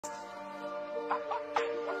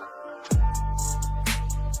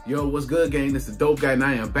Yo, what's good, gang? This is Dope Guy, and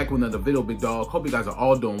I am back with another video, big dog. Hope you guys are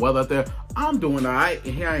all doing well out there. I'm doing all right,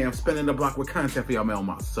 and here I am spinning the block with content for y'all, man, on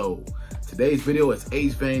my soul. Today's video is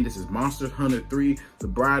ACEVANE. This is Monster Hunter 3, The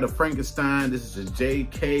Bride of Frankenstein. This is the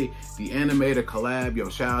JK, the animator collab. Yo,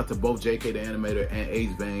 shout out to both JK, the animator, and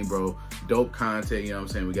ACEVANE, bro. Dope content, you know what I'm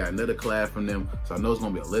saying? We got another collab from them, so I know it's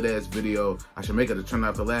gonna be a lit-ass video. I should make it a Turn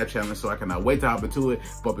Out the Lab challenge, so I cannot wait to hop into it.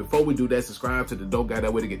 But before we do that, subscribe to the Dope Guy.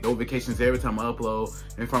 That way to get notifications every time I upload.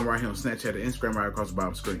 And if I'm right here on Snapchat and Instagram, right across the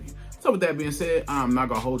bottom screen. So with that being said, I'm not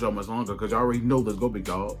gonna hold y'all much longer because y'all already know. Let's go, big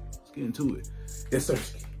dog. Let's get into it. Yes, sir.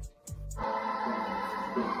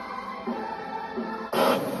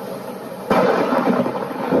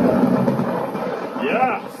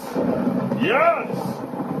 Yes!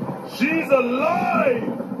 She's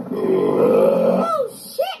alive! Oh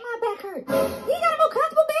shit, my back hurts. You got a more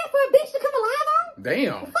comfortable bed for a bitch to come alive on?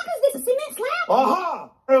 Damn. The fuck is this, a cement slab? Aha!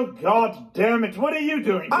 Oh god damn it, what are you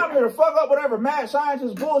doing? I'm here to fuck up whatever mad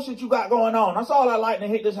scientist bullshit you got going on. That's all I like to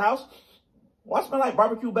hit this house. Why smell like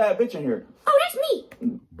barbecue bad bitch in here? Oh, that's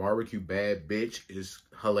me. Barbecue bad bitch is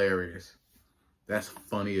hilarious. That's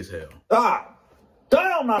funny as hell. Ah,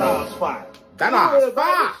 damn, not on spot. That on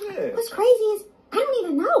spot. What's crazy is, I don't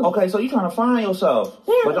even know. Okay, so you trying to find yourself.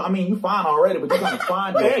 Yeah. But I mean, you fine already, but you trying to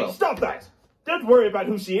find Hey, yourself. stop that! Don't worry about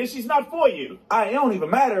who she is, she's not for you. It don't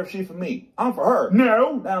even matter if she's for me. I'm for her.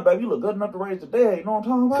 No! Damn, baby, you look good enough to raise the dead. You know what I'm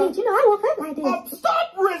talking about? Dude, you know I woke up like this.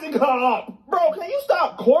 Stop raising her up! Bro, can you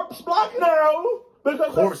stop corpse blocking? No!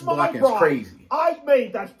 Because Corpse that's my blocking is bride. crazy. I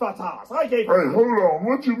made that fat ass. I gave her. Hey, hold on.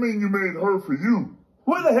 What you mean you made her for you?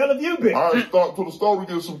 Where the hell have you been? I stopped to the store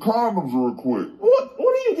to get some condoms real quick. What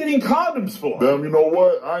are you getting condoms for? Damn, you know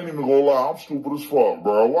what? I ain't even gonna lie. I'm stupid as fuck,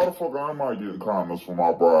 bro. Why the fuck am I getting condoms for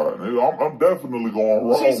my bride? I'm definitely going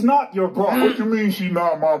wrong. She's not your bride. What you mean she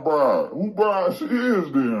not my bride? Who bride she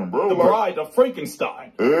is then, bro? The Bride of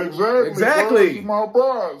Frankenstein. Exactly. Exactly. Bro, she's my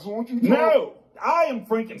bride. So what you talking? No, I am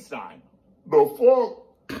Frankenstein. The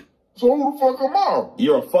fuck? So who the fuck am I?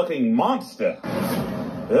 You're a fucking monster.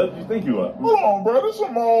 The hell do you think you are? Hold on, bro. This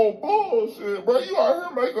some old bullshit, bro. You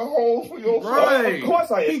out here making holes for yourself. Right. Of course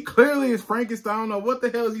I am. He clearly is Frankenstein. I don't know what the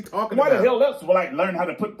hell is he talking Why about. the hell else will I learn how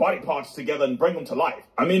to put body parts together and bring them to life?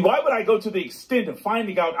 I mean, why would I go to the extent of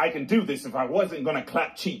finding out I can do this if I wasn't going to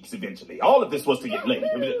clap cheeks eventually? All of this was to get laid.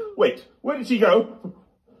 Wait, where did she go?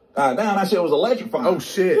 Damn, that shit was electrifying. Oh,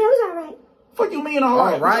 shit. Yeah, it was alright. Fuck you mean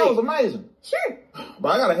alright? All right. That was amazing. Sure. But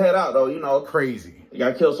I gotta head out though, you know. Crazy. You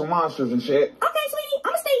gotta kill some monsters and shit. Okay, sweetie,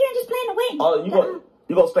 I'm gonna stay here and just plan the wedding. Oh,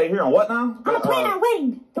 you gonna stay here on what now? I'm gonna plan our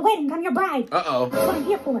wedding. The wedding, I'm your bride. Uh-oh. That's what I'm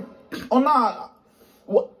here for. Oh, nah.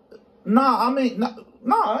 What? Nah, I mean, nah,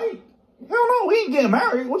 I ain't. Hell no, we ain't getting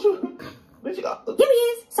married. What you got? Here he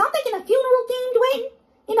is. So I'm thinking a funeral-themed wedding.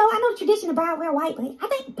 You know, I know the tradition of bride wear white, but I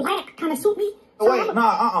think black kind of suit me. So Wait,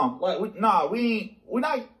 Like, we not.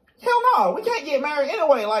 Hell no, we can't get married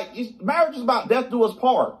anyway. Like, marriage is about death do us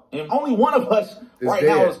part. And only one of us right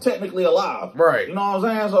now is technically alive. Right. You know what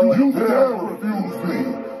I'm saying? So You dare refuse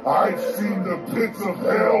me. I've seen the pits of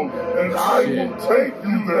hell, and I will take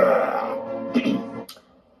you there.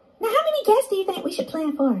 Now, how many guests do you think we should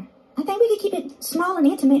plan for? I think we could keep it small and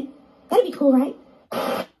intimate. That'd be cool, right?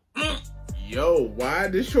 Yo, why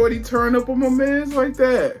did Shorty turn up on my mans like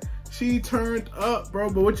that? She turned up,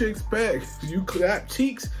 bro, but what you expect? You clap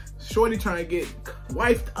cheeks? Shorty trying to get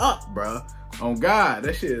wifed up, bro. Oh God,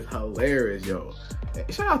 that shit is hilarious, yo.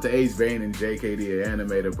 Shout out to ACEVANE and JK, the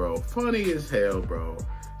animator, bro. Funny as hell, bro.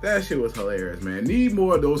 That shit was hilarious, man. Need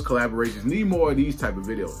more of those collaborations. Need more of these type of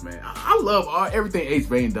videos, man. I love everything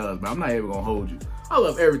ACEVANE does, man. I'm not even gonna hold you. I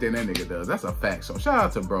love everything that nigga does. That's a fact. So shout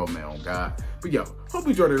out to bro, man, on God. But yo, hope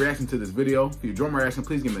you enjoyed the reaction to this video. If you enjoyed my reaction,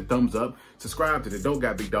 please give me a thumbs up. Subscribe to the Dope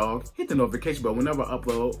Guy Big Dog. Hit the notification bell whenever I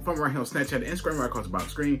upload. From right here on Snapchat and Instagram, right across the bottom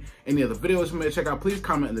screen. Any other videos you may check out, please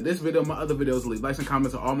comment under this video, my other videos. Leave likes and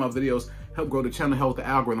comments on all my videos. Help grow the channel, help the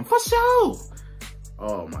algorithm. For sure.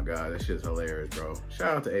 Oh my God, that shit's hilarious, bro.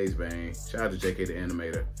 Shout out to ACEVANE. Shout out to JK, the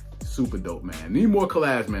animator. Super dope, man. Need more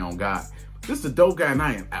collabs, man, on God. This is the Dope Guy, and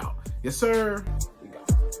I am out. Yes, sir.